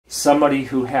somebody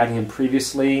who had him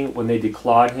previously, when they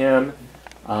declawed him,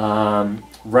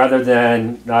 rather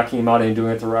than knocking him out and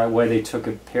doing it the right way, they took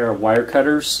a pair of wire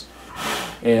cutters,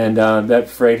 and that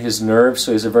frayed his nerves,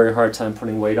 so he has a very hard time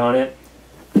putting weight on it.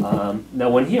 Now,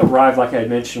 when he arrived, like I had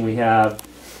mentioned, we have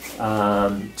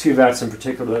 2 vets in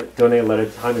particular that donated a lot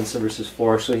of time and services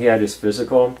for, so he had his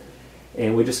physical,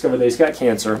 and we discovered that he's got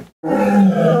cancer.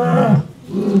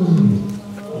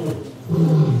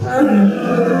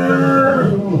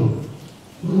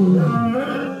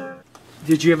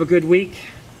 Did you have a good week?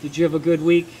 Did you have a good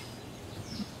week?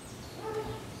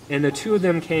 And the 2 of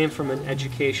them came from an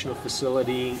educational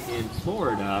facility in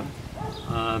Florida,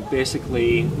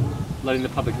 basically letting the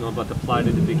public know about the plight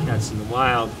of the big cats in the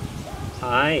wild.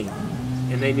 Hi.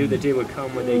 And they knew the day would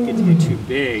come when they get to get too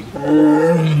big.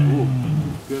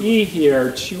 He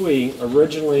here, Chewy,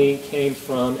 originally came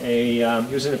from he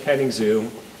was in a petting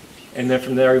zoo, and then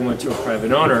from there he went to a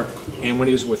private owner. And when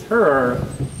he was with her,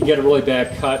 he got a really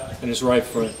bad cut in his right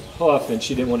front hoof, and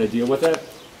she didn't want to deal with it.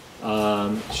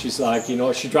 She's like, you know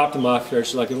what, she dropped him off here.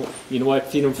 She's like, you know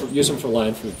what, use him for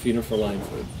lion food, feed him for lion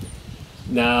food.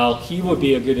 Now, he would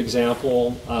be a good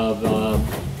example of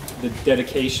the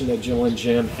dedication that Jill and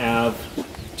Jim have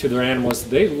to their animals.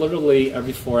 They literally,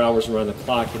 every 4 hours around the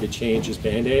clock, had to change his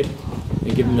Band-Aid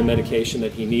and give him the medication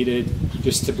that he needed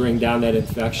just to bring down that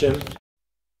infection.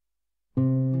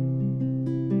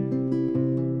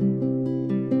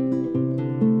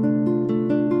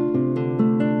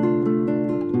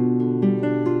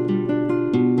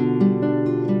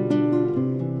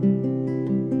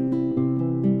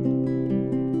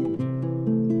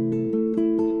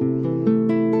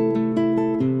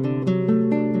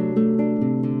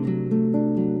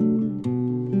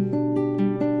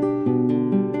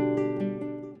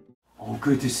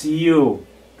 Good to see you.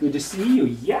 Good to see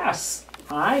you. Yes.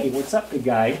 Hi. What's up, big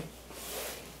guy?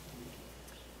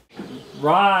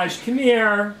 Raj, come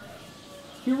here.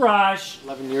 Here, Raj.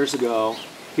 11 years ago,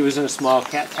 he was in a small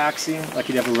cat taxi, like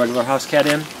you'd have a regular house cat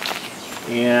in.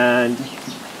 And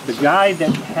the guy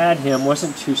that had him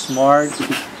wasn't too smart.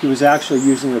 He was actually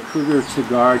using a cougar to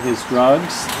guard his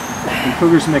drugs. And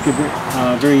cougars make a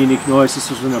very unique noise. This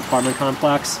was in an apartment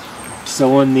complex.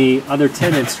 So when the other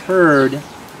tenants heard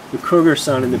the cougar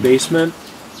sound in the basement,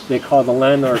 they called the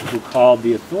landlord, who called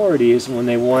the authorities. And when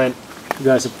they went to the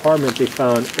guy's apartment, they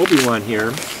found Obi-Wan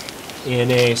here in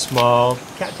a small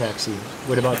cat taxi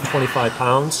with about 25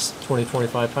 pounds,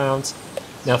 25 pounds.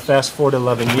 Now fast forward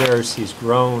 11 years, he's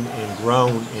grown and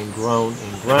grown and grown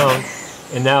and grown,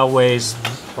 and now weighs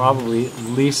probably at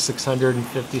least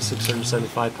 650,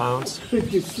 675 pounds. Good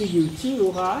to see you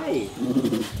too. Hi.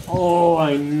 Oh,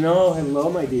 I know. Hello,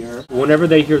 my dear. Whenever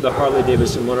they hear the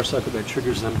Harley-Davidson motorcycle that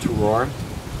triggers them to roar,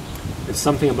 it's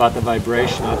something about the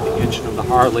vibration of the engine of the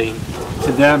Harley.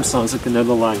 To them, sounds like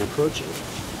another line approaching.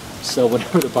 So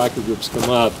whenever the biker groups come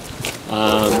up,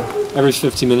 every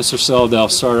 15 minutes or so, they'll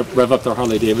rev up their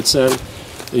Harley-Davidson,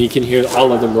 and you can hear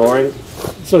all of them roaring.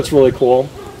 So it's really cool.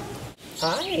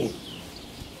 Hi.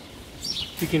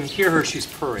 You can hear her, she's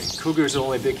purring. Cougars are the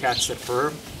only big cats that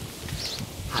purr.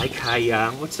 Hi, Kaya.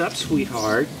 What's up,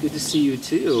 sweetheart? Good to see you,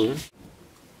 too.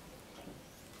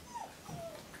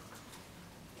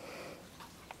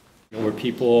 Where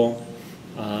people,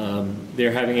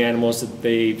 they're having animals that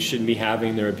they shouldn't be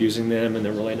having, they're abusing them, and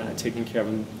they're really not taking care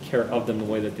of them the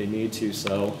way that they need to.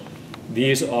 So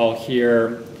these all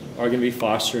here are going to be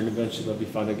fostered, and eventually they'll be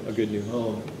found a good new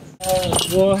home.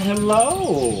 Well,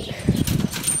 hello.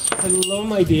 Hello,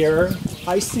 my dear.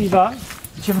 Hi, Siva.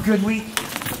 Did you have a good week?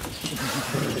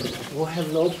 Well,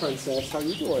 hello, princess. How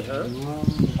you doing, huh?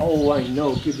 Oh, I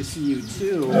know. Good to see you,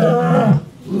 too.